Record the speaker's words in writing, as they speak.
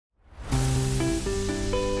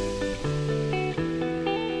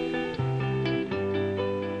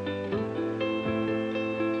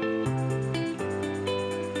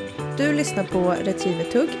Du lyssnar på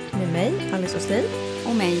Retrievertugg med mig, Alice Åslin.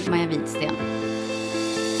 Och mig, Maja Widsten.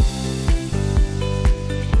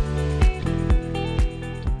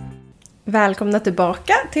 Välkomna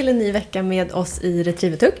tillbaka till en ny vecka med oss i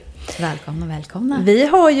Retrievertugg. Välkomna. Vi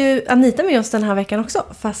har ju Anita med oss den här veckan också,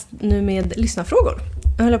 fast nu med lyssnarfrågor.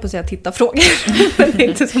 Jag höll på att säga tittarfrågor, men det är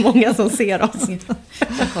inte så många som ser oss.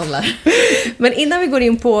 Jag kollar. Men innan vi går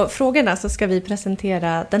in på frågorna så ska vi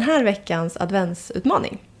presentera den här veckans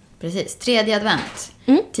adventsutmaning. Precis, 3:e advent.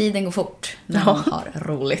 Tiden går fort när man har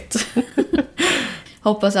roligt.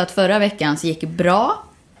 Hoppas att förra veckans gick bra,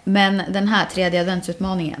 men den här 3:e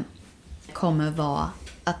adventsutmaningen kommer vara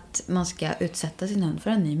att man ska utsätta sin hund för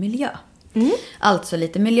en ny miljö. Alltså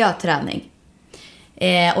lite miljöträning.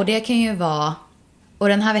 Och det kan ju vara... Och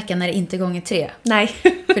den här veckan är det inte gånger 3. Nej.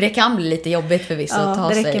 För det kan bli lite jobbigt för vissa att ta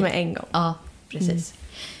sig. Det räcker med en gång. Ja, precis.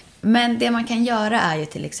 Men det man kan göra är ju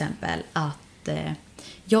till exempel att...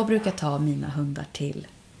 jag brukar ta mina hundar till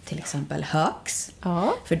exempel höks.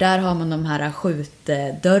 Ja. För där har man de här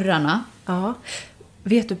skjutdörrarna. Ja.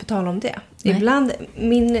 Vet du på tal om det? Nej. Ibland,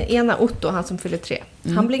 min ena Otto, han som fyller 3,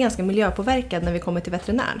 han blir ganska miljöpåverkad när vi kommer till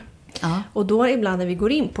veterinär. Ja. Och då ibland när vi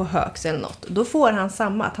går in på höks eller något, då får han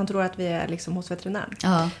samma, att han tror att vi är liksom hos veterinären.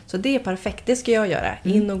 Ja. Så det är perfekt, det ska jag göra.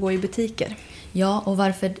 In och gå i butiker. Ja, och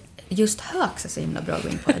varför just höks är så himla bra att gå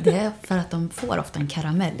in på det är för att de får ofta en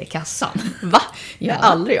karamell i kassan. Va? Ja. Jag har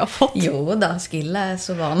aldrig fått. Jo då, Skilla är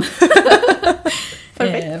så van.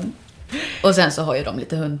 Perfekt. Och sen så har ju de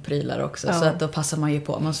lite hundprylar också, så att då passar man ju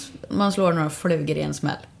på. Man slår några flugor i en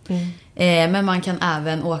smäll. Men man kan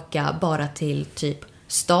även åka bara till typ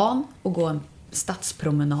stan och gå en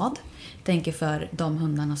stadspromenad. Tänker för de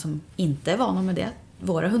hundarna som inte är vana med det.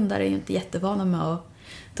 Våra hundar är ju inte jättevana med att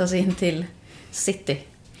ta sig in till city.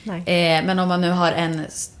 Nej. Men om man nu har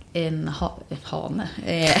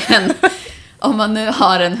om man nu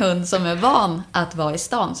har en hund som är van att vara i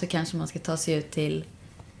stan, så kanske man ska ta sig ut till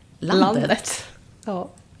landet. Ja.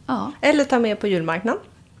 Eller ta med på julmarknaden.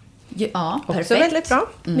 Ja, också perfekt. Väldigt bra.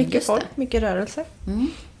 Mycket folk, mycket rörelse.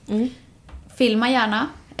 Filma gärna.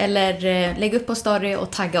 Eller lägg upp på story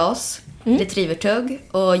och tagga oss. Retrievertugg.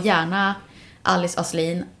 Och gärna Alice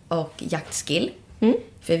Åslin och Jaktskill.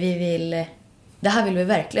 För det här vill vi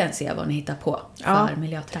verkligen se vad ni hittar på för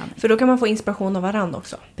miljöträning. För då kan man få inspiration av varandra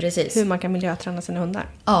också. Precis. Hur man kan miljöträna sina hundar.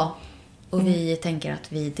 Ja. Och vi tänker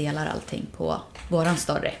att vi delar allting på våran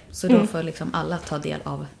story. Så då får liksom alla ta del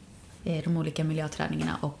av de olika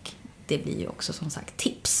miljöträningarna. Och det blir ju också som sagt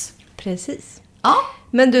tips. Precis. Ja.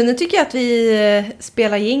 Men du, nu tycker jag att vi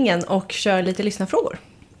spelar jingeln och kör lite lyssnarfrågor.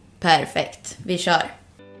 Perfekt, vi kör.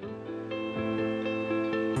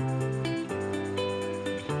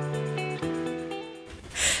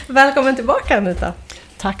 Välkommen tillbaka, Anita.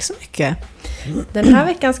 Tack så mycket. Den här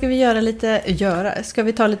veckan ska vi ska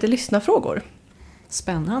vi ta lite lyssnarfrågor.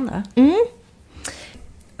 Spännande.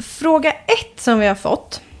 Fråga 1 som vi har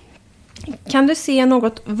fått. Kan du se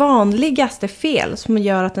något vanligaste fel som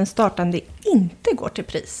gör att en startande inte går till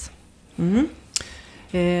pris?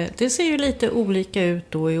 Det ser ju lite olika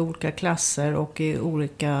ut då i olika klasser och i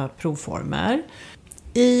olika provformer.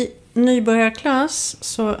 I nybörjarklass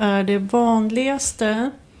så är det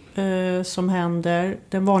vanligaste som händer,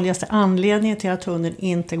 den vanligaste anledningen till att hunden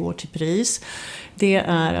inte går till pris, det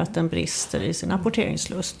är att den brister i sin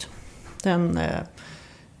apporteringslust. Den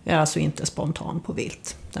är alltså inte spontan på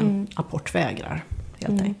vilt. Den apportvägrar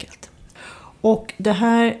helt enkelt. Och det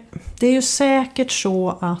är ju säkert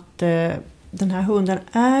så att den här hunden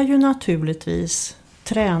är ju naturligtvis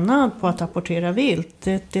tränad på att apportera vilt.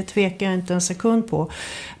 Det tvekar jag inte en sekund på.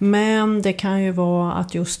 Men det kan ju vara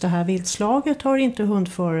att just det här viltslaget har inte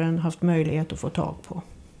hundföraren haft möjlighet att få tag på.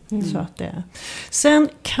 Så att sen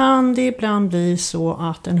kan det ibland bli så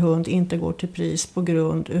att en hund inte går till pris på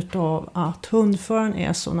grund utav att hundföraren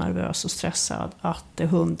är så nervös och stressad att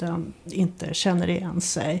hunden inte känner igen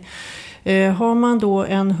sig. Har man då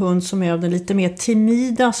en hund som är av det lite mer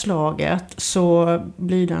timida slaget, så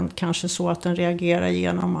blir den kanske så att den reagerar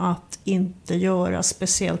genom att inte göra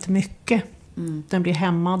speciellt mycket. Den blir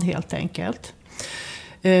hämmad helt enkelt.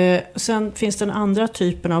 Sen finns den andra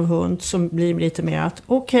typen av hund som blir lite mer att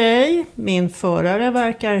okej, min förare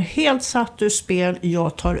verkar helt satt ur spel,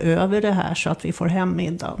 jag tar över det här så att vi får hem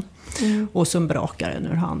middagen. Och så brakar den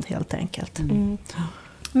ur hand helt enkelt.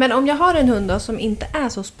 Men om jag har en hund då, som inte är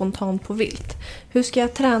så spontan på vilt, hur ska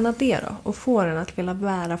jag träna det då och få den att vilja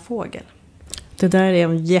bära fågel? Det där är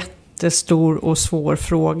en jättestor och svår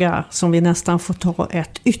fråga som vi nästan får ta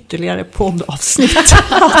ett ytterligare poddavsnitt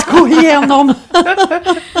att gå igenom.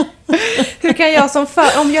 Hur kan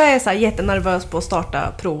jag om jag är så här jättenervös på att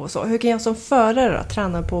starta prov och så, hur kan jag som förare då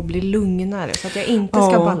träna på att bli lugnare så att jag inte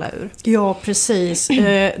ska balla ur? Ja, precis.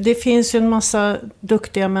 Det finns ju en massa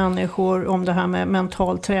duktiga människor om det här med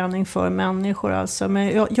mental träning för människor. Alltså.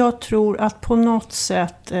 Men jag tror att på något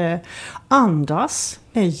sätt andas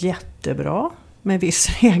är jättebra. Med viss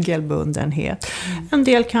regelbundenhet. En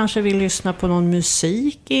del kanske vill lyssna på någon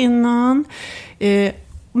musik innan.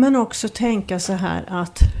 Men också tänka så här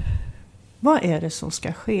att vad är det som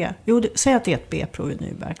ska ske? Jo, säg att det är ett B-prov i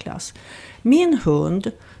nybörjarklass. Min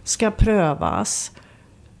hund ska prövas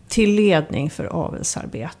till ledning för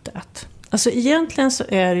avelsarbetet. Alltså egentligen så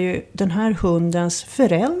är det ju den här hundens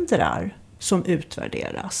föräldrar som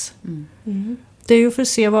utvärderas. Det är ju för att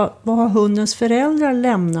se vad har hundens föräldrar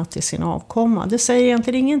lämnat till sin avkomma. Det säger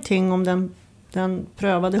egentligen ingenting om den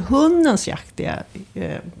prövade hundens jaktiga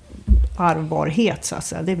arvbarhet så att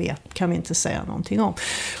säga. Det kan vi inte säga någonting om.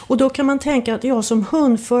 Och då kan man tänka att jag som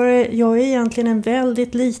hundförare, jag är egentligen en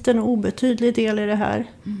väldigt liten och obetydlig del i det här.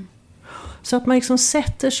 Så att man liksom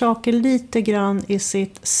sätter saker lite grann i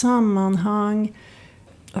sitt sammanhang.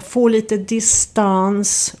 Få lite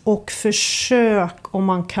distans och försök om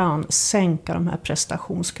man kan sänka de här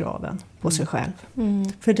prestationskraven på sig själv.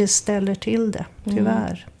 För det ställer till det,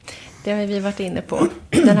 tyvärr. Det har vi varit inne på.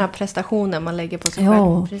 Den här prestationen man lägger på sig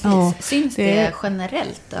själv. Precis. Ja, syns det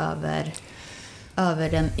generellt över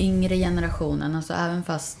den yngre generationen? Alltså även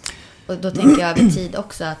fast, och då tänker jag över tid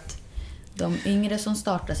också att de yngre som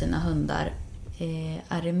startar sina hundar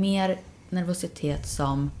är det mer nervositet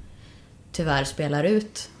som tyvärr spelar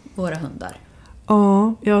ut våra hundar.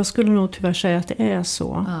 Ja, jag skulle nog tyvärr säga att det är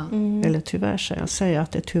så. Eller tyvärr säga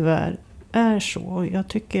att det tyvärr är så. Jag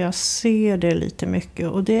tycker jag ser det lite mycket.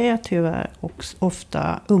 Och det är tyvärr också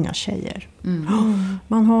ofta unga tjejer.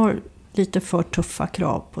 Man har lite för tuffa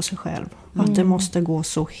krav på sig själv. Att det måste gå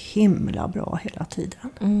så himla bra hela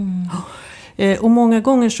tiden. Och många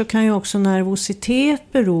gånger så kan ju också nervositet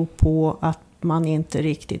bero på att man inte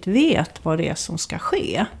riktigt vet vad det är som ska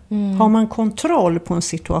ske. Har man kontroll på en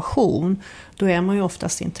situation, då är man ju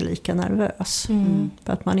oftast inte lika nervös.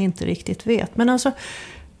 För att man inte riktigt vet. Men alltså,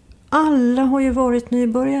 alla har ju varit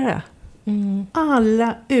nybörjare.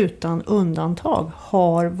 Alla utan undantag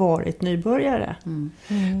har varit nybörjare.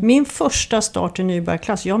 Min första start i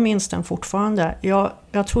nybörjarklass, jag minns den fortfarande.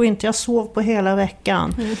 Jag tror inte jag sov på hela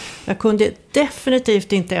veckan. Jag kunde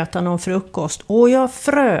definitivt inte äta någon frukost. Och jag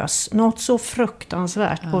frös något så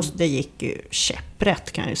fruktansvärt. Och det gick ju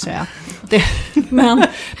käpprätt kan jag ju säga. Men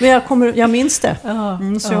jag minns det.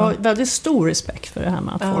 Så jag har väldigt stor respekt för det här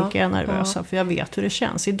med att folk är nervösa. För jag vet hur det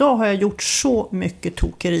känns. Idag har jag gjort så mycket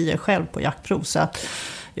tokerier själv på jaktprov. Så att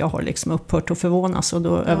jag har liksom upphört att förvånas och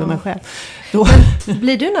då över mig själv. Men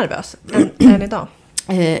blir du nervös än idag?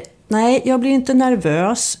 Nej, jag blir inte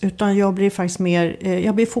nervös utan jag blir faktiskt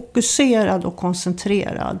jag blir fokuserad och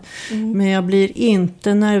koncentrerad. Men jag blir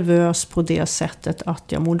inte nervös på det sättet att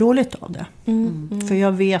jag mår dåligt av det. För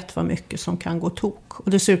jag vet vad mycket som kan gå tok. Och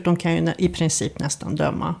dessutom kan jag i princip nästan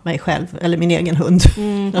döma mig själv eller min egen hund.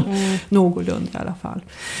 Någorlunda i alla fall.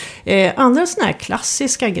 Andra sådana här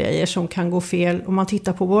klassiska grejer som kan gå fel om man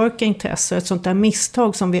tittar på working test. Ett sånt där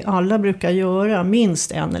misstag som vi alla brukar göra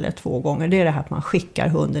minst 1 eller 2 gånger. Det är det här att man skickar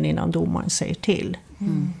hunden innan domaren säger till.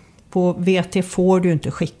 På VT får du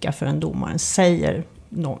inte skicka förrän domaren säger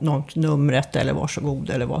något numret eller varsågod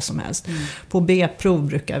eller vad som helst. På B-prov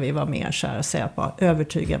brukar vi vara mer så här och säga bara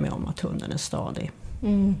övertyga mig om att hunden är stadig.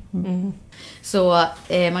 Så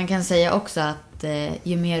man kan säga också att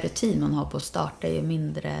ju mer rutin man har på att starta, ju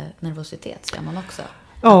mindre nervositet ser man också.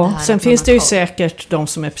 Ja, sen finns det ju säkert de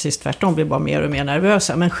som är precis tvärtom, blir bara mer och mer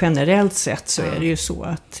nervösa. Men generellt sett så är det ju så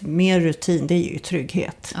att mer rutin, det är ju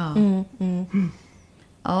trygghet.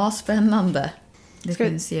 Ja, spännande. Det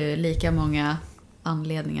finns ju lika många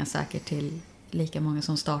anledningar säkert till lika många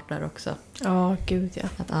som startar också. Ja, gud ja.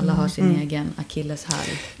 Att alla har sin egen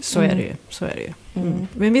akilleshäl. Så är det ju.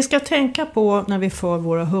 Men vi ska tänka på när vi för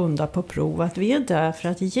våra hundar på prov att vi är där för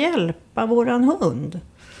att hjälpa våran hund.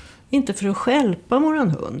 Inte för att stjälpa våran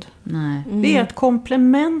hund. Nej. Vi är ett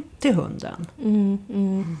komplement till hunden.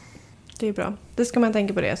 Det är bra. Det ska man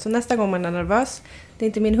tänka på det. Så nästa gång man är nervös, det är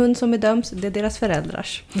inte min hund som bedöms, det är deras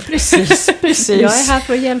föräldrars. Precis. Jag är här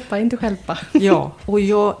för att hjälpa, inte stjälpa. Ja, och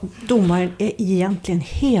domaren är egentligen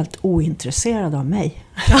helt ointresserad av mig.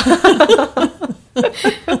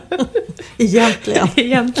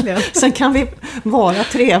 Egentligen. Sen kan vi vara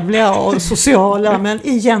trevliga och sociala, men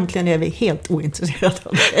egentligen är vi helt ointresserade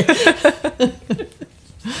av dig.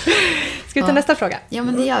 Ska vi ta nästa fråga? Ja,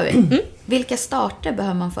 men det gör vi. Vilka starter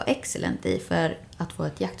behöver man få excellent i för att få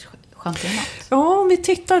ett championat? Ja, om vi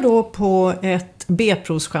tittar då på ett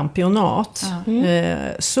B-provschampionat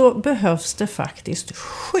så behövs det faktiskt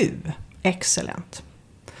 7 excellent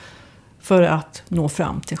för att nå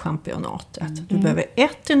fram till championatet. Du behöver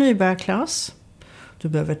 1 i nybörjarklass, du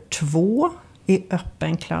behöver 2 i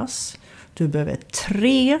öppen klass, du behöver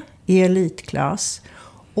 3 i elitklass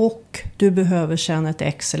och du behöver känna ett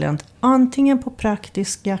excellent antingen på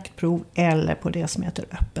praktisk jaktprov eller på det som heter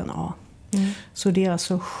öppen A. Så det är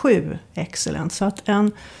alltså 7 excellent. Så att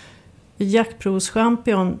en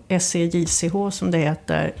jaktprovschampion, SCJCH som det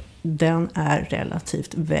heter, den är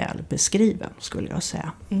relativt väl beskriven skulle jag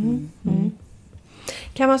säga.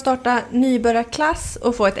 Kan man starta nybörjarklass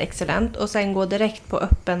och få ett excellent och sen gå direkt på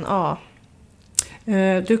öppen A?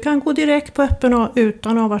 Du kan gå direkt på öppen A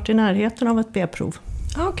utan att ha varit i närheten av ett B-prov.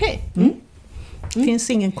 Okej. Det finns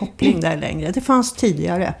ingen koppling där längre. Det fanns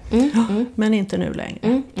tidigare, men inte nu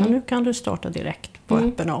längre. Nu kan du starta direkt på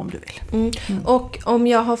öppen A om du vill. Och om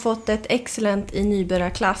jag har fått ett excellent i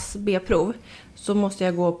nybörjarklass B-prov så måste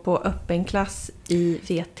jag gå på öppen klass i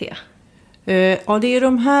VT. Ja, det är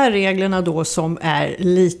de här reglerna då som är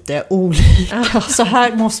lite olika. Så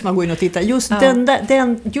här måste man gå in och titta. Just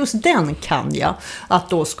den kan jag, att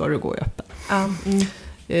då ska du gå i öppen.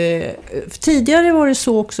 Tidigare var det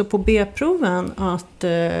så också på B-proven att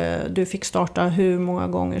du fick starta hur många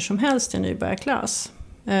gånger som helst i nybörjarklass.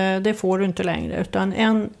 Det får du inte längre, utan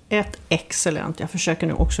ett excellent. Jag försöker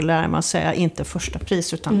nu också lära mig att säga inte första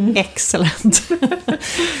pris utan excellent.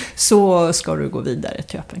 Så ska du gå vidare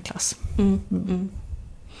till öppen klass.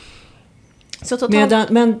 Så totalt...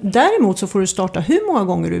 Men däremot så får du starta hur många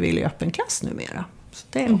gånger du vill i öppen klass numera. Så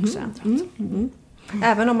det är också ändrat.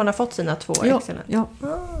 Även om man har fått sina 2 excellent? Ja.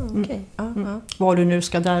 Vad du nu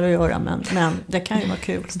ska där och göra, men det kan ju vara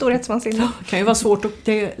kul. Storhetsvansinne. Det kan ju vara svårt.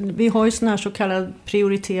 Vi har ju sån här så kallad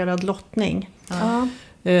prioriterad lottning.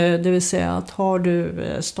 Det vill säga att har du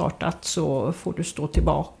startat så får du stå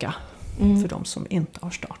tillbaka för de som inte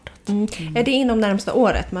har startat. Är det inom närmsta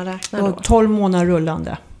året man räknar då? 12 månader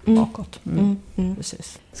rullande bakåt.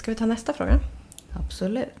 Precis. Ska vi ta nästa fråga?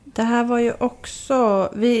 Absolut. Det här var ju också...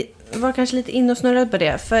 Vi var kanske lite in och snurrade på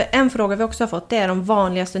det. För en fråga vi också har fått, det är de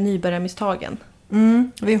vanligaste nybörjarmisstagen.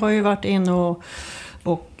 Vi har ju varit in och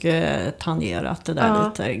tangerat det där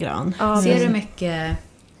lite grann. Ser du mycket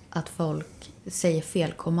att folk säger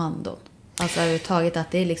fel kommandon? Alltså överhuvudtaget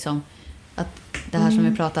att det är liksom... Att det här som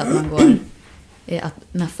vi pratade att man går... Att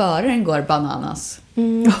när föraren går bananas.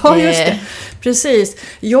 Ja, just det. Precis.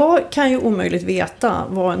 Jag kan ju omöjligt veta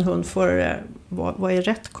vad en hundförare... Vad är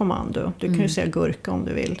rätt kommando? Du kan ju säga gurka om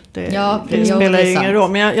du vill. Det spelar ju ingen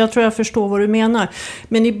roll. Men jag tror jag förstår vad du menar.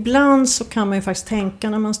 Men ibland så kan man ju faktiskt tänka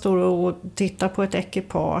när man står och tittar på ett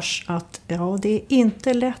ekipage att det är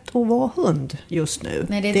inte lätt att vara hund just nu.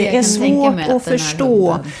 Nej, det är svårt att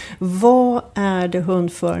förstå vad är det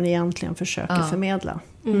hundföraren egentligen försöker förmedla.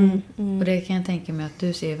 Och det kan jag tänka mig att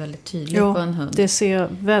du ser väldigt tydligt på en hund. Det ser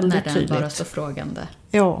väldigt när den tydligt. Bara står frågande.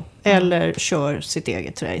 Ja, eller kör sitt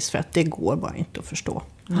eget race för att det går bara inte att förstå.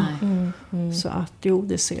 Nej. Så att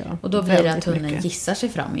det ser jag. Och då blir det att hunden gissar sig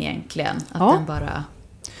fram egentligen. Att den bara...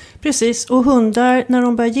 Precis, och hundar när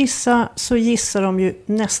de börjar gissa så gissar de ju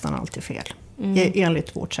nästan alltid fel.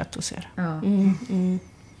 Enligt vårt sätt att se det.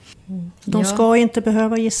 De ska inte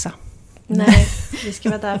behöva gissa. Nej, vi ska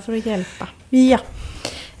vara där för att hjälpa. Ja.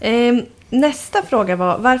 Nästa fråga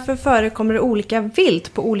var, varför förekommer det olika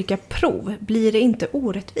vilt på olika prov? Blir det inte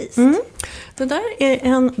orättvist? Det där är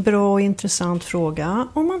en bra och intressant fråga.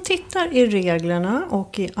 Om man tittar i reglerna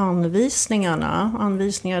och i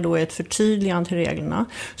anvisningar då är ett förtydligande till reglerna,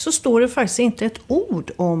 så står det faktiskt inte ett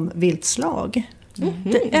ord om viltslag.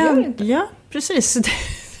 Ja, precis.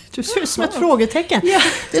 Du ser ut som ett frågetecken.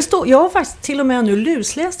 Det står, jag har faktiskt till och med nu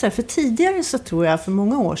lusläst det. För tidigare så tror jag, för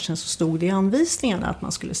många år sedan så stod det i anvisningarna att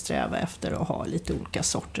man skulle sträva efter att ha lite olika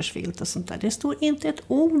sorters vilt och sånt där. Det står inte ett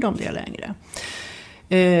ord om det längre.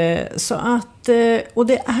 Så att, och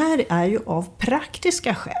det här är ju av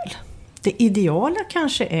praktiska skäl. Det ideala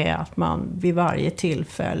kanske är att man vid varje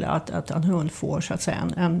tillfälle att en hund får så att säga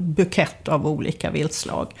en bukett av olika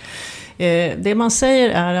viltslag. Det man säger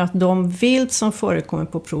är att de vilt som förekommer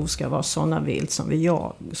på prov ska vara sådana vilt som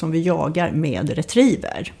vi jagar med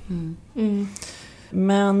retriever.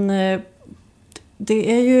 Men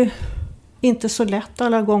det är ju inte så lätt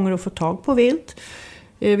alla gånger att få tag på vilt.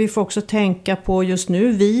 Vi får också tänka på just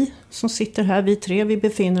nu, vi som sitter här, vi 3, vi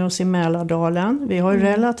befinner oss i Mälardalen. Vi har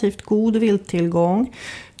relativt god vilttillgång.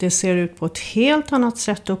 Det ser ut på ett helt annat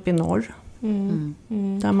sätt upp i norr.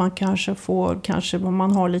 Där man kanske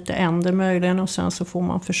man har lite änder möjligen och sen så får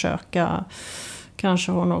man försöka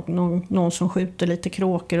kanske har någon som skjuter lite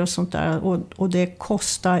kråkor och sånt där. Och det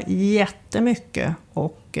kostar jättemycket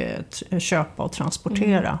att köpa och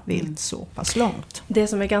transportera vilt så pass långt. Det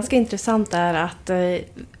som är ganska intressant är att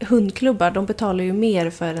hundklubbar, de betalar ju mer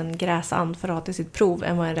för en gräsand för att ha till sitt prov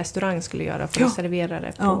än vad en restaurang skulle göra för att servera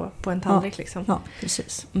det på en tallrik. Liksom. Ja,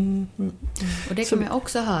 precis. Och det kan man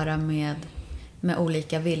också höra med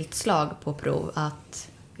olika viltslag på prov, att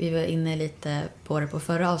vi var inne lite på det på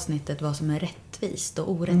förra avsnittet, vad som är rättvist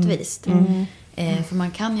och orättvist. För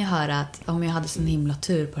man kan ju höra att om jag hade sån himla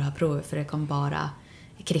tur på det här provet, för det kom bara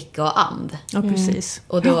kricka och and. Ja, precis.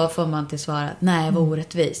 Och då får man till svar att nej, det var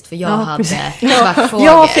orättvist. För jag hade svartfågel.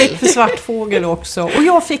 Jag fick för svartfågel också. Och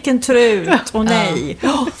jag fick en trut. Och nej.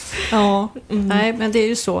 Nej, men det är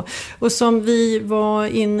ju så. Och som vi var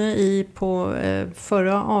inne i på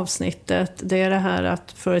förra avsnittet, det är det här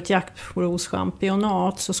att för ett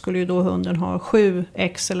jaktprovschampionat så skulle ju då hunden ha 7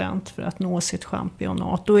 excellent för att nå sitt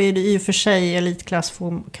championat. Då är det i och för sig i elitklass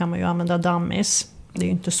kan man ju använda dummies. Det är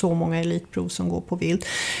ju inte så många elitprov som går på vilt.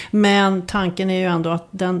 Men tanken är ju ändå att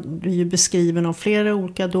den är ju beskriven av flera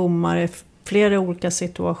olika domare, flera olika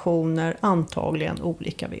situationer, antagligen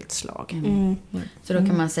olika viltslag. Så då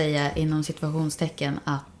kan man säga inom situationstecken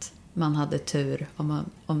att man hade tur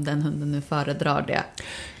om den hunden nu föredrar det.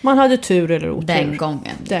 Man hade tur eller otur. Den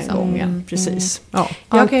gången. Den gången, precis. Ja,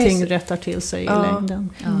 allting rättar till sig i längden.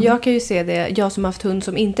 Jag kan ju se det, jag som haft hund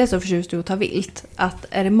som inte är så förtjust i att ta vilt, att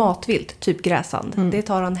är det matvilt, typ gräsand, det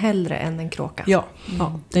tar han hellre än en kråka. Ja,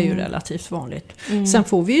 det är ju relativt vanligt. Sen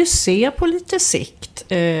får vi ju se på lite sikt,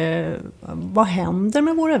 vad händer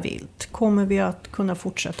med våra vilt? Kommer vi att kunna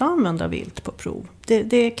fortsätta använda vilt på prov?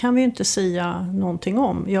 Det kan vi ju inte säga någonting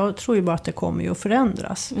om. Jag tror ju bara att det kommer ju att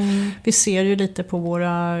förändras. Vi ser ju lite på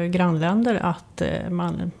våra grannländer att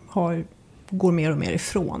man går mer och mer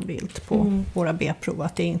ifrån vilt på våra B-prov.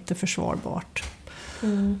 Att det är inte försvarbart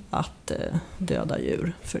att döda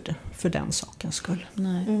djur för den sakens skull.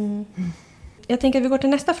 Nej. Jag tänker att vi går till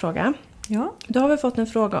nästa fråga. Ja. Då har vi fått en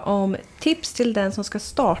fråga om tips till den som ska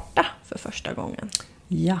starta för första gången.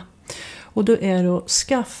 Ja. Och då är det att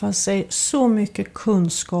skaffa sig så mycket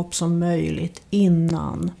kunskap som möjligt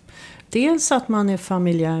innan. Dels att man är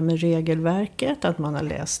familjär med regelverket, att man har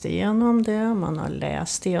läst igenom det, man har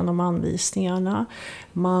läst igenom anvisningarna.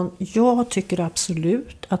 Jag tycker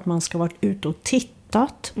absolut att man ska vara ute och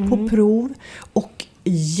tittat på prov. Och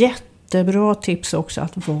jättebra tips också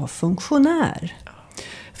att vara funktionär.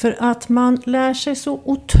 För att man lär sig så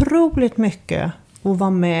otroligt mycket och vara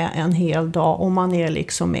med en hel dag och man är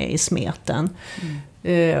liksom med i smeten.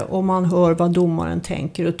 Och man hör vad domaren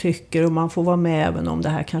tänker och tycker och man får vara med även om det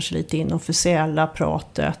här kanske lite inofficiella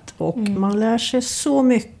pratet. Och man lär sig så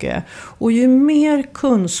mycket. Och ju mer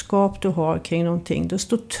kunskap du har kring någonting,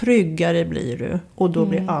 desto tryggare blir du. Och då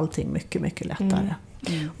blir allting mycket, mycket lättare.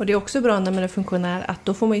 Och det är också bra när man är funktionär att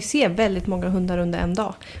då får man ju se väldigt många hundar under en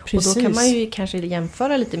dag. Precis. Och då kan man ju kanske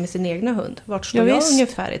jämföra lite med sin egna hund. Vart står jag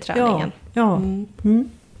ungefär i träningen? Ja.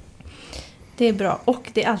 Det är bra. Och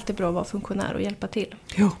det är alltid bra att vara funktionär och hjälpa till.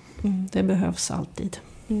 Ja, det behövs alltid.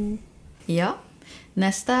 Ja,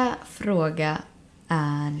 nästa fråga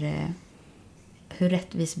är hur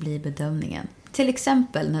rättvis blir bedömningen? Till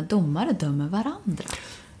exempel när domare dömer varandra.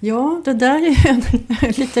 Ja, det där är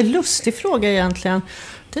en lite lustig fråga egentligen.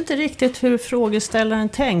 Det är inte riktigt hur frågeställaren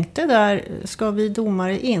tänkte där. Ska vi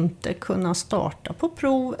domare inte kunna starta på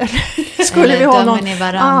prov? Eller skulle vi ha någon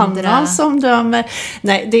annan som dömer?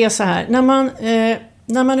 Nej, det är så här.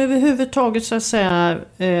 När man överhuvudtaget så att säga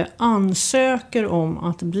ansöker om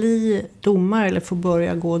att bli domare eller få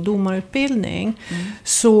börja gå domarutbildning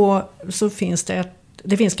så finns det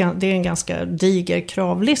det är en ganska diger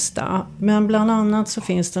kravlista. Men bland annat så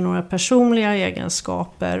finns det några personliga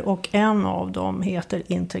egenskaper och en av dem heter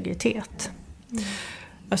integritet.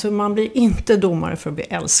 Alltså man blir inte domare för att bli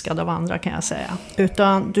älskad av andra kan jag säga.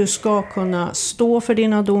 Utan du ska kunna stå för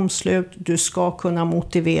dina domslut, du ska kunna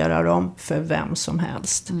motivera dem för vem som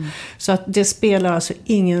helst. Så att det spelar alltså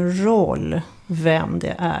ingen roll vem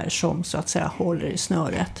det är som så att säga håller i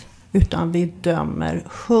snöret. Utan vi dömer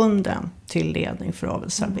hunden till ledning för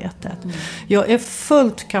avelsarbetet. Jag är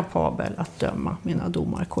fullt kapabel att döma mina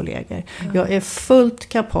domarkollegor. Jag är fullt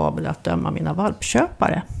kapabel att döma mina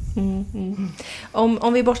valpköpare.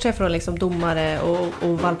 Om vi bortser från liksom domare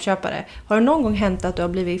och valpköpare, har det någon gång hänt att du har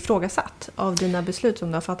blivit ifrågasatt av dina beslut som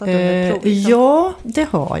du har fattat under prov? Ja, det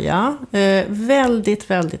har jag. Väldigt,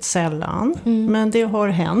 väldigt sällan. Men det har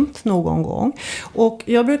hänt någon gång. Och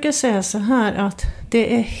jag brukar säga så här att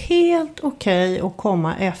det är helt okej att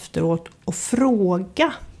komma efteråt och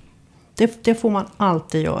fråga. Det får man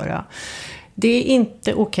alltid göra. Det är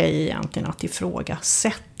inte okej egentligen att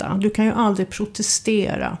ifrågasätta. Du kan ju aldrig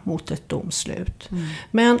protestera mot ett domslut.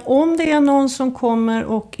 Men om det är någon som kommer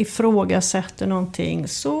och ifrågasätter någonting,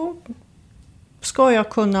 så ska jag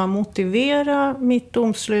kunna motivera mitt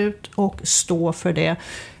domslut och stå för det.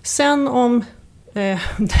 Sen om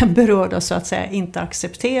den berörda så att säga inte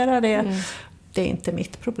accepterar det, det är inte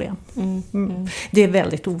mitt problem. Det är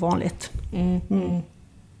väldigt ovanligt.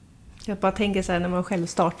 Jag bara tänker så här, när man själv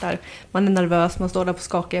startar, man är nervös, man står där på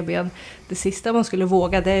skakiga ben. Det sista man skulle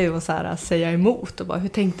våga, det är ju att så här, säga emot och bara, hur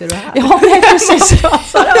tänkte du här? Ja, precis.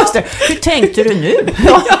 Just det. Hur tänkte du nu?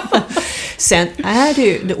 Ja. Sen är det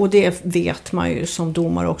ju, och det vet man ju som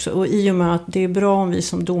domare också, och i och med att det är bra om vi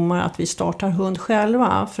som domare att vi startar hund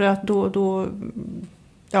själva, för att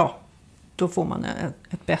då får man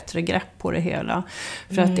ett bättre grepp på det hela.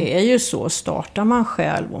 För att det är ju så, startar man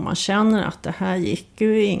själv och man känner att det här gick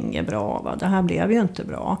ju inget bra, va? Det här blev ju inte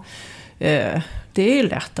bra. Det är ju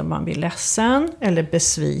lätt att man blir ledsen eller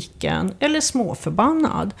besviken eller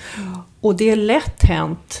småförbannad. Och det är lätt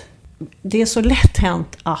hänt. Det är så lätt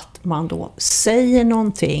hänt att man då säger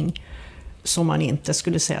någonting som man inte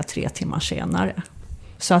skulle säga 3 timmar senare.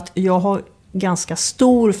 Så att jag har ganska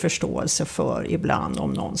stor förståelse för ibland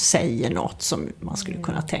om någon säger något som man skulle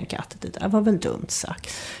kunna tänka att det där var väl dumt sagt.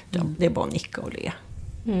 Det är bara att nicka och le.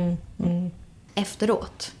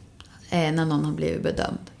 Efteråt, när någon har blivit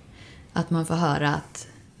bedömd, att man får höra att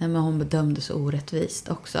nej, men hon bedömdes så orättvist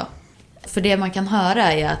också. För det man kan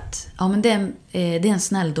höra är att men det är en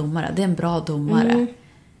snäll domare, det är en bra domare.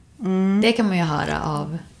 Det kan man ju höra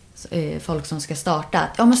av folk som ska starta.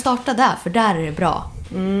 Att, men starta där, för där är det bra.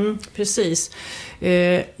 Precis.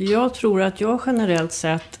 Jag tror att jag generellt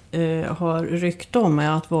sett har rykte om mig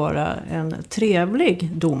att vara en trevlig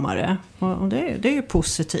domare. Och det är ju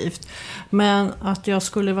positivt. Men att jag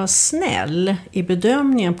skulle vara snäll i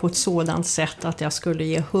bedömningen på ett sådant sätt att jag skulle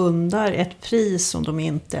ge hundar ett pris som de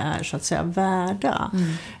inte är så att säga värda.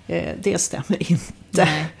 Det stämmer inte.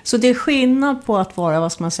 Nej. Så det är skillnad på att vara,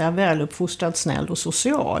 vad ska man säga, väluppfostrad, snäll och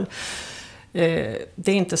social.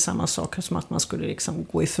 Det är inte samma sak som att man skulle liksom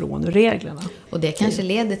gå ifrån reglerna. Och det kanske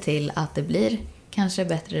leder till att det blir kanske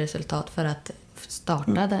bättre resultat för att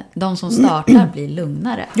de som startar blir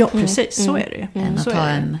lugnare. Ja, precis. Så är det. Än att ha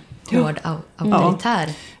en hård auktoritär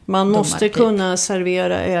Man måste kunna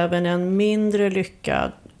servera även en mindre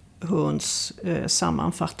lyckad hunds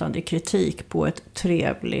sammanfattande kritik på ett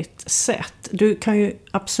trevligt sätt. Du kan ju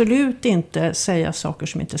absolut inte säga saker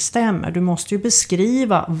som inte stämmer. Du måste ju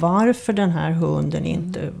beskriva varför den här hunden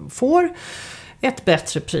inte får ett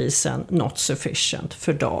bättre pris än not sufficient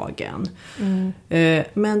för dagen.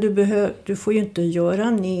 Men du får ju inte göra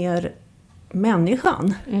ner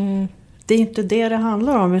människan. Det är inte det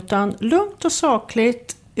handlar om, utan lugnt och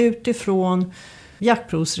sakligt utifrån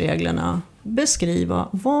jaktprovsreglerna beskriva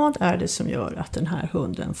vad är det som gör att den här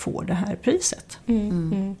hunden får det här priset.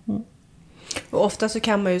 Och ofta så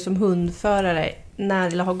kan man ju som hundförare,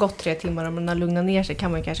 när det har gått 3 timmar och man har lugnat ner sig,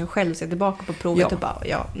 kan man kanske själv se tillbaka på provet och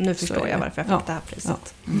bara, nu förstår jag varför jag fick det här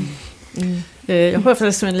priset. Jag har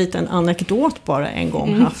faktiskt en liten anekdot bara en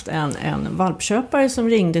gång haft en valpköpare som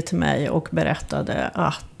ringde till mig och berättade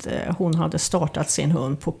att hon hade startat sin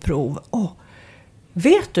hund på prov.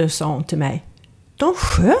 Vet du, sa hon till mig, de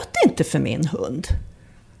sköt inte för min hund.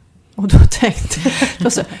 Och då tänkte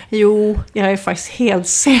jag, jo, jag är faktiskt helt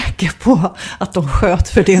säker på att de sköt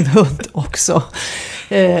för din hund också.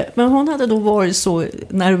 Men hon hade då varit så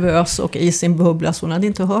nervös och i sin bubbla så hon hade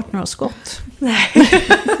inte hört några skott. Nej.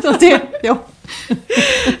 Så det, ja.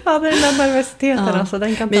 Ja, den där nervositeten, alltså,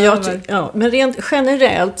 den kan ta över. Men rent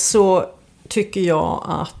generellt så tycker jag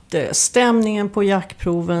att stämningen på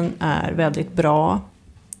jaktproven är väldigt bra.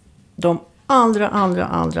 De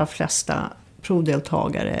allra flesta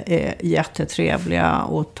provdeltagare är jättetrevliga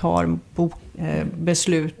och tar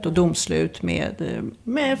beslut och domslut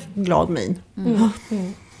med glad min.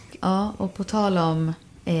 Ja, och på tal om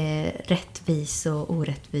rättvis och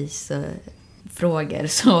orättvis frågor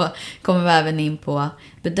så kommer vi även in på,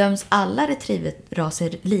 bedöms alla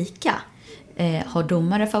retrieverraser lika? Har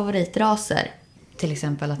domare favoritraser? Till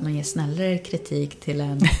exempel att man ger snällare kritik till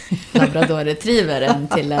en labrador retriever än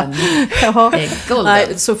till en golden. Nej,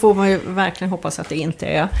 så får man ju verkligen hoppas att det inte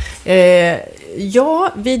är.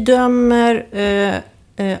 Vi dömer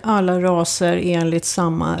alla raser enligt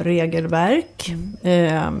samma regelverk.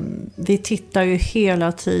 Vi tittar ju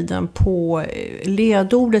hela tiden på,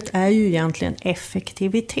 ledordet är ju egentligen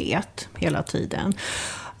effektivitet hela tiden.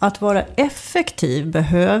 Att vara effektiv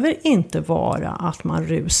behöver inte vara att man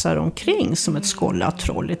rusar omkring som ett skållat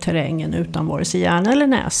troll i terrängen utan vare sig hjärna eller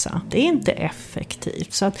näsa. Det är inte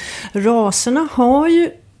effektivt. Så att raserna har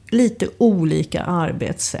ju lite olika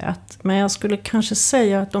arbetssätt. Men jag skulle kanske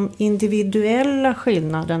säga att de individuella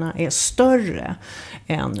skillnaderna är större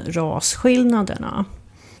än rasskillnaderna.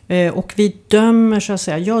 Och vi dömer, så att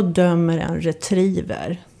säga, jag dömer en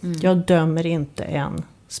retriever. Jag dömer inte en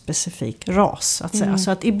specifik ras, så att säga.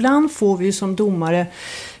 Så att ibland får vi som domare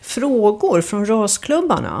frågor från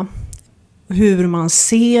rasklubbarna. Hur man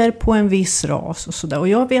ser på en viss ras och sådär. Och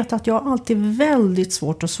jag vet att jag alltid väldigt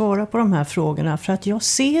svårt att svara på de här frågorna. För att jag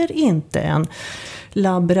ser inte en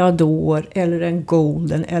labrador eller en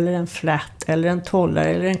golden eller en flat eller en tollare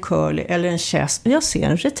eller en curly eller en chess. Jag ser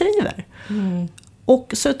en retriever.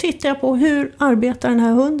 Och så tittar jag på hur arbetar den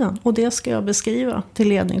här hunden. Och det ska jag beskriva till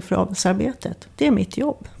ledning för avelsarbetet. Det är mitt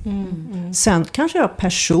jobb. Sen kanske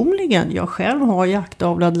jag själv har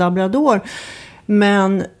jaktavlad labrador.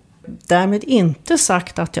 Men därmed inte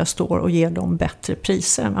sagt att jag står och ger dem bättre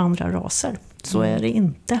priser än andra raser. Så är det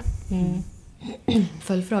inte.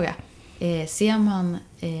 Följdfråga. Ser man,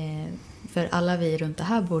 för alla vi runt det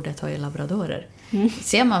här bordet har ju labradorer.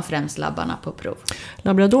 Ser man främst labbarna på prov?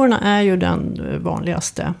 Labradorerna är ju den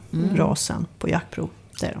vanligaste rasen på jaktprov.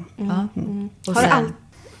 Det är de. Och sen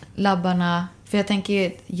labbarna, för jag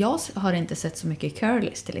tänker, jag har inte sett så mycket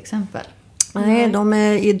curlys till exempel.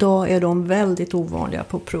 Nej, idag är de väldigt ovanliga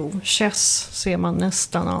på prov. Chess ser man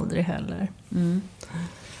nästan aldrig heller.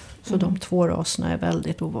 Så de två raserna är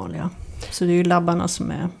väldigt ovanliga. Så det är ju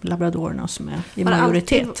labradorerna som är i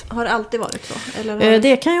majoritet. Har det alltid varit så? Eller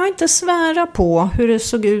det kan jag inte svära på hur det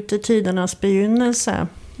såg ut i tidernas begynnelse.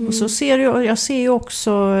 Och så jag ser ju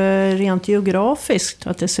också rent geografiskt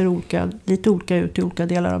att det ser lite olika ut i olika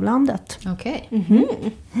delar av landet. Okej.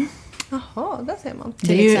 Jaha, där ser man.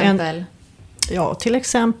 Till exempel? Till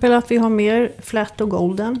exempel att vi har mer flat och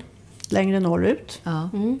golden längre norrut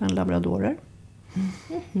än labradorer.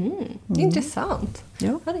 Intressant. Ja.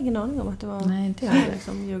 Jag hade ingen aning om att det var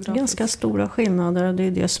liksom ganska stora skillnader. Det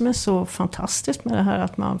är det som är så fantastiskt med det här,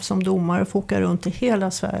 att man som domare får åka runt i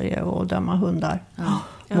hela Sverige och döma hundar.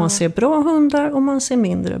 Och man ser bra hundar och man ser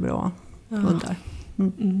mindre bra hundar.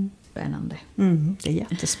 Spännande. Det är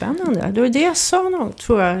jättespännande. Det var det jag sa nog,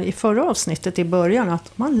 tror jag, i förra avsnittet i början,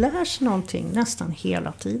 att man lär sig någonting nästan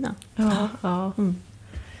hela tiden.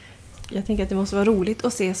 Jag tänker att det måste vara roligt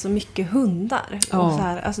att se så mycket hundar. Och så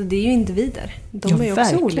här, alltså det är ju individer. De är ju också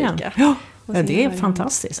verkligen olika. Ja, det är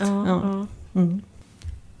fantastiskt.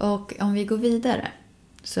 Och om vi går vidare,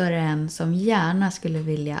 så är det en som gärna skulle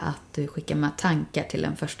vilja att du skickar med tankar till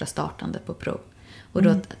en första startande på prov. Och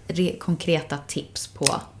då konkreta tips på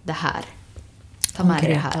det här. Ta med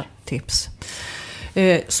det här. Tips.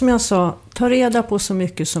 Som jag sa, ta reda på så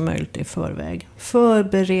mycket som möjligt i förväg.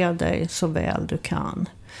 Förbered dig så väl du kan.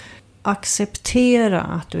 Acceptera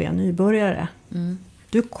att du är nybörjare.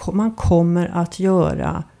 Man kommer att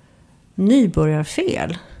göra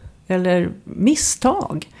nybörjarfel eller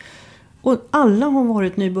misstag. Och alla har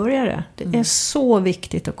varit nybörjare. Det är så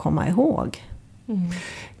viktigt att komma ihåg.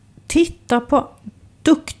 Titta på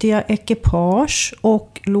duktiga ekipage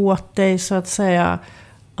och låt dig, så att säga,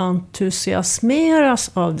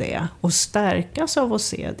 entusiasmeras av det och stärkas av att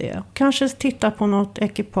se det. Kanske titta på något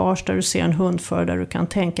ekipage där du ser en hundförare där du kan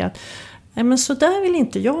tänka att nej, men så där vill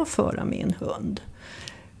inte jag föra min hund.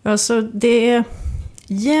 Alltså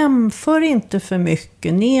jämför inte för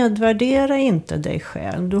mycket, nedvärdera inte dig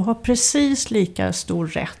själv. Du har precis lika stor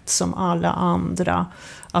rätt som alla andra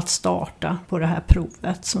att starta på det här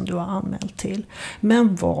provet som du har anmält till.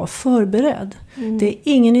 Men var förberedd. Det är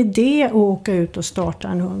ingen idé att åka ut och starta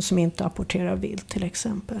en hund som inte apporterar vilt till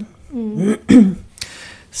exempel.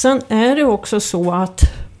 Sen är det också så att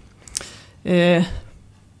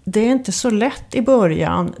det är inte så lätt i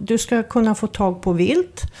början. Du ska kunna få tag på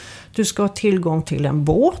vilt. Du ska ha tillgång till en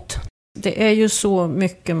båt. Det är ju så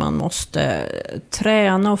mycket man måste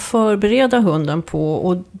träna och förbereda hunden på.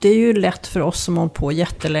 Och det är ju lätt för oss som håller på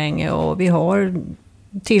jättelänge. Och vi har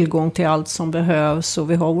tillgång till allt som behövs.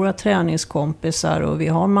 Och vi har våra träningskompisar. Och vi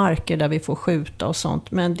har marker där vi får skjuta och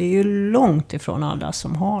sånt. Men det är ju långt ifrån alla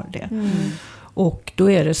som har det. Och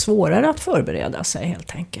då är det svårare att förbereda sig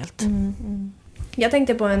helt enkelt. Jag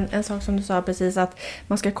tänkte på en sak som du sa precis, att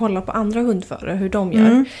man ska kolla på andra hundförare, hur de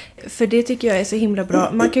gör. För det tycker jag är så himla bra.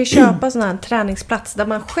 Man kan ju köpa sån här träningsplats där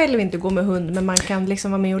man själv inte går med hund, men man kan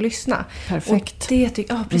liksom vara med och lyssna. Perfekt. Och det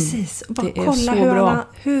tycker jag, precis. Bara det är kolla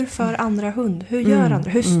hur för andra hund, hur gör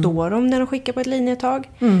andra, hur står de när de skickar på ett linjetag?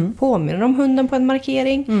 Påminner de hunden på en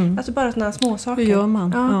markering? Alltså bara såna här små saker. Hur gör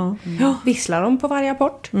man? Ja. Visslar de på varje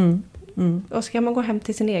apport? Och så kan man gå hem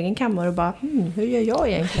till sin egen kammare och bara, hur gör jag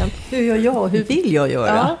egentligen? Hur gör jag? Hur vill jag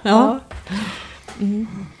göra?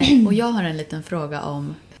 Och jag har en liten fråga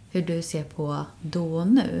om hur du ser på då och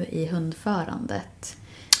nu i hundförandet.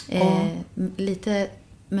 Lite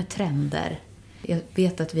med trender. Jag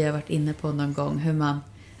vet att vi har varit inne på någon gång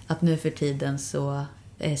att nu för tiden så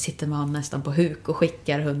sitter man nästan på huk och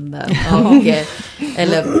skickar hunden. Och,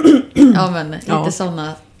 lite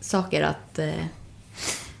sådana saker att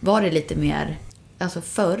var det lite mer, alltså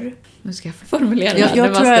förr. Nu ska jag formulera det.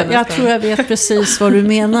 Jag tror jag vet precis vad du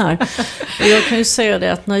menar. Jag kan ju säga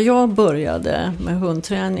det att när jag började med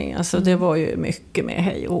hundträning, alltså det var ju mycket med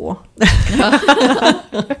hej och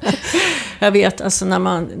jag vet alltså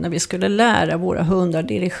när vi skulle lära våra hundar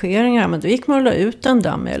dirigeringar, men då gick man och la ut en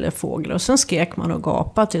damm eller fågel och sen skrek man och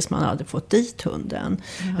gapade tills man hade fått dit hunden.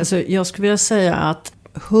 Alltså jag skulle vilja säga att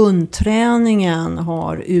hundträningen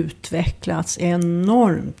har utvecklats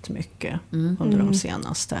enormt mycket under de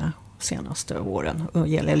senaste åren,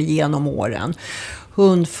 eller genom åren.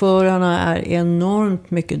 Hundförarna är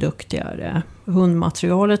enormt mycket duktigare.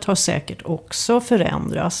 Hundmaterialet har säkert också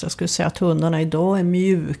förändrats. Jag skulle säga att hundarna idag är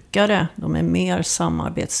mjukare. De är mer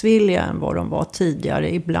samarbetsvilliga än vad de var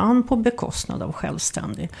tidigare. Ibland på bekostnad av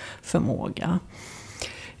självständig förmåga.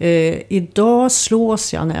 Idag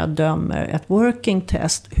slås jag när jag dömer ett working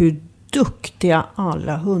test hur duktiga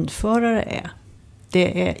alla hundförare är.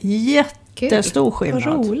 Det är jättestor skillnad.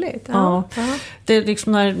 Vad roligt. Ja. Det är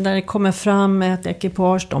liksom när det kommer fram ett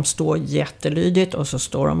ekipage, de står jättelydigt och så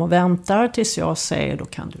står de och väntar tills jag säger då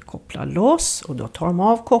kan du koppla loss, och då tar de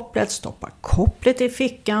av kopplet, stoppar kopplet i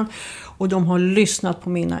fickan och de har lyssnat på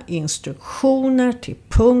mina instruktioner till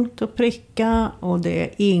punkt och pricka, och det är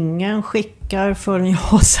ingen skickar förrän jag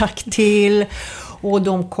har sagt till. Och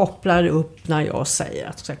de kopplar upp när jag säger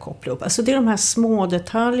att jag ska koppla upp. Alltså det är de här små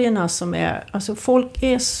detaljerna som är... Alltså folk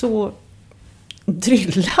är så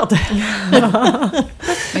drillade.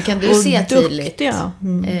 Men kan du se tydligt?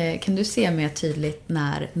 Kan du se mer tydligt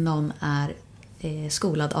när någon är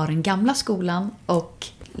skolad av den gamla skolan och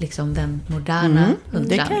liksom den moderna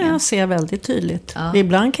hundträningen? Det kan jag se väldigt tydligt. Ja.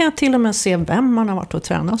 Ibland kan jag till och med se vem man har varit och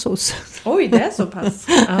tränat hos. Oj, det är så pass.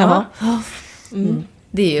 Ja.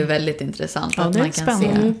 Det är ju väldigt intressant att man kan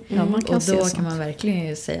spännande. se. Man kan och då kan man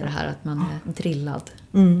verkligen säga det här att man är drillad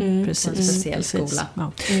precis, på en speciell skola.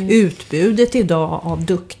 Ja. Utbudet idag av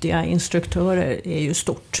duktiga instruktörer är ju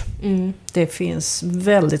stort. Det finns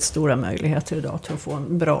väldigt stora möjligheter idag till att få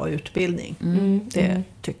en bra utbildning. Det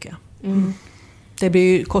tycker jag.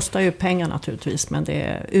 Det kostar ju pengar naturligtvis, men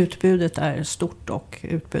utbudet är stort och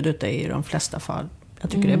utbudet är i de flesta fall.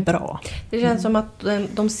 Jag tycker det är bra. Det känns som att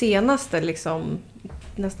de senaste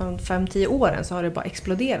nästan 5-10 åren så har det bara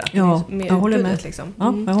exploderat med jag håller med. Liksom.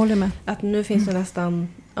 Ja, jag håller med. Att nu finns det nästan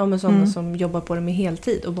sådana som jobbar på det med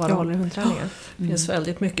heltid och bara håller hundträningen. Det finns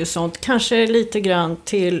väldigt mycket sånt. Kanske lite grann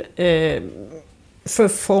till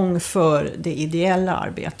förfång för det ideella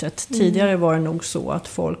arbetet. Tidigare var det nog så att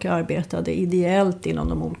folk arbetade ideellt inom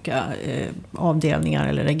de olika avdelningar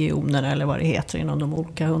eller regioner eller vad det heter inom de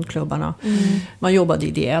olika hundklubbarna. Man jobbade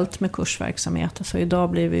ideellt med kursverksamhet, så idag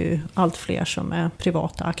blir vi ju allt fler som är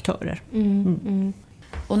privata aktörer.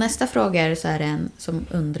 Och nästa fråga är så här en som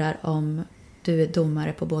undrar om du är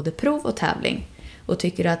domare på både prov och tävling och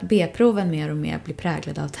tycker att B-proven mer och mer blir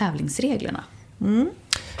präglade av tävlingsreglerna.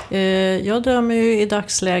 Jag dömer ju i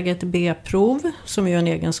dagsläget B-prov som är en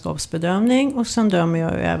egenskapsbedömning, och sen dömer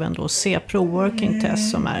jag ju även då C-prov working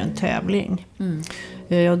test som är en tävling.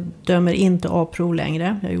 Jag dömer inte A-prov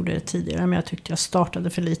längre, jag gjorde det tidigare, men jag tyckte jag startade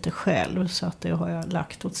för lite själv, så att det har jag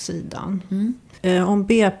lagt åt sidan. Om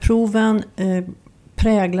B-proven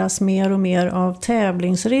präglas mer och mer av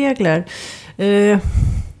tävlingsregler.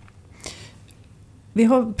 Vi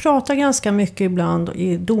har pratat ganska mycket ibland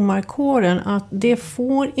i domarkåren att det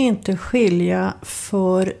får inte skilja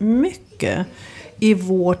för mycket i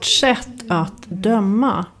vårt sätt att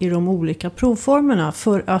döma i de olika provformerna,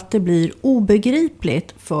 för att det blir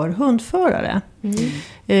obegripligt för hundförare.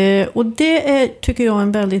 Och det är, tycker jag,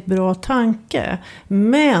 en väldigt bra tanke.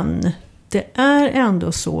 Men det är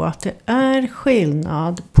ändå så att det är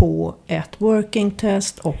skillnad på ett working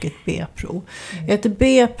test och ett B-prov. Ett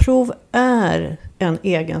B-prov är en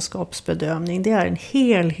egenskapsbedömning. Det är en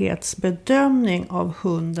helhetsbedömning av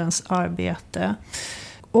hundens arbete.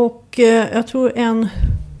 Och jag tror en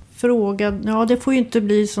fråga, det får ju inte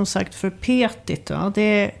bli som sagt för petigt.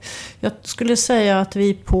 Jag skulle säga att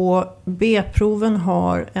vi på B-proven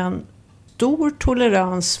har en stor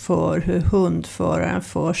tolerans för hur hundföraren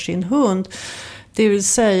för sin hund. Det vill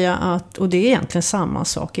säga att, och det är egentligen samma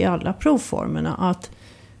sak i alla provformerna, att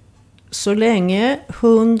så länge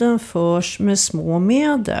hunden förs med små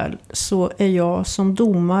medel så är jag som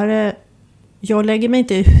domare jag lägger mig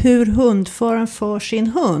inte i hur hundföraren för sin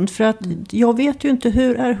hund. För att jag vet ju inte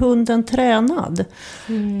hur är hunden tränad.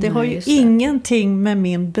 Det har ju ingenting med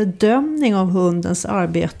min bedömning av hundens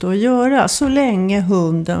arbete att göra. Så länge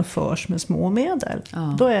hunden förs med små medel.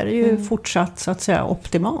 Då är det ju fortsatt så att säga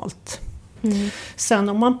optimalt. Sen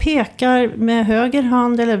om man pekar med höger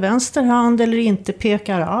hand eller vänster hand eller inte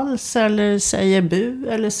pekar alls eller säger bu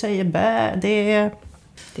eller säger bä,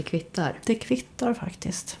 det kvittar. Det kvittar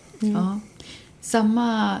faktiskt. Ja.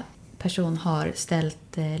 Samma person har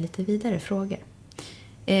ställt lite vidare frågor.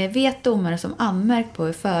 Vet domare som anmärkt på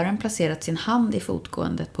hur föraren placerat sin hand i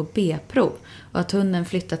fotgåendet på B-prov och att hunden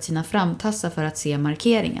flyttat sina framtassar för att se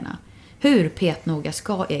markeringarna? Hur petnoga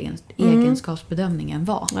ska egenskapsbedömningen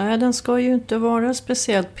vara? Nej, den ska ju inte vara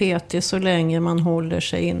speciellt petig så länge man håller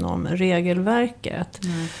sig inom regelverket.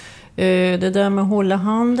 Det där med att hålla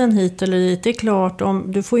handen hit eller dit, det är klart,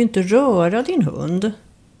 du får ju inte röra din hund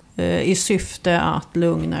i syfte att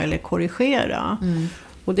lugna eller korrigera.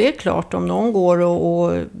 Och det är klart, om någon går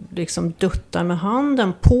och liksom duttar med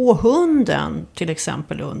handen på hunden, till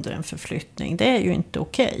exempel under en förflyttning, det är ju inte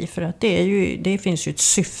okej. För att det finns ju ett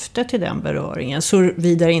syfte till den beröringen, så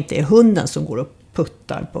vidare inte är hunden som går och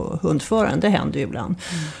puttar på hundföraren. Det händer ju ibland.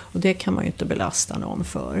 Och det kan man ju inte belasta någon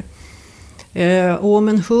för. Och om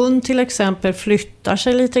en hund till exempel flyttar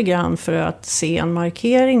sig lite grann för att se en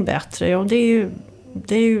markering bättre, ja det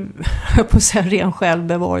är ju på att säga ren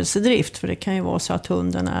självbevarelsedrift, för det kan ju vara så att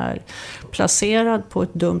hunden är placerad på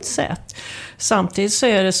ett dumt sätt. Samtidigt så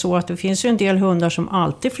är det så att det finns ju en del hundar som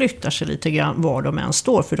alltid flyttar sig lite grann var de än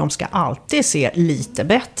står, för de ska alltid se lite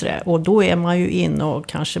bättre, och då är man ju inne och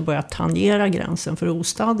kanske börjar tangera gränsen för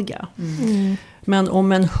ostadga. Men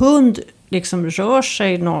om en hund liksom rör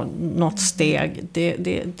sig något steg,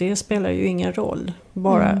 det spelar ju ingen roll.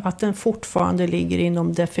 Bara att den fortfarande ligger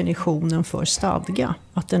inom definitionen för stadga.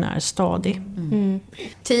 Att den är stadig.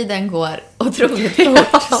 Tiden går otroligt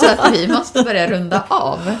fort så att vi måste börja runda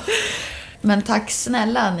av. Men tack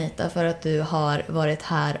snälla Anita för att du har varit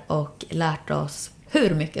här och lärt oss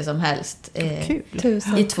hur mycket som helst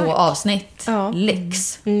i 2 avsnitt.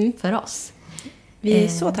 Lyx för oss. Vi är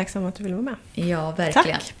så tacksamma att du ville vara med. Ja,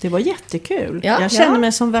 verkligen. Tack, det var jättekul. Jag känner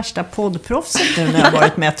mig som värsta poddproffset nu när jag har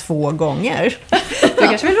varit med 2 gånger. Du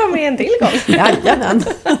kanske vill vara med en till gång. Jajamän.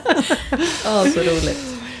 Så roligt.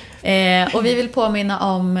 Och vi vill påminna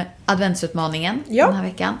om adventsutmaningen den här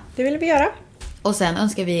veckan. Det vill vi göra. Och sen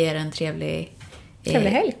önskar vi er en trevlig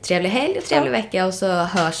helg och trevlig vecka. Och så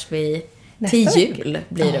hörs vi till jul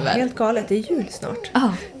blir det väl. Helt galet, det är jul snart.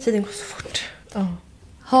 Tiden går så fort.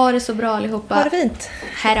 Ha det så bra allihopa. Ha det fint.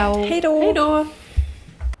 Hej då. Hej då. Hej då.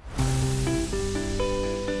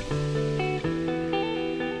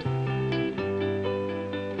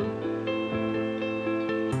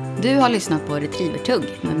 Du har lyssnat på Retrievertugg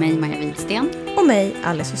med mig Maja Widsten. Och mig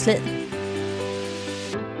Alice Oslin.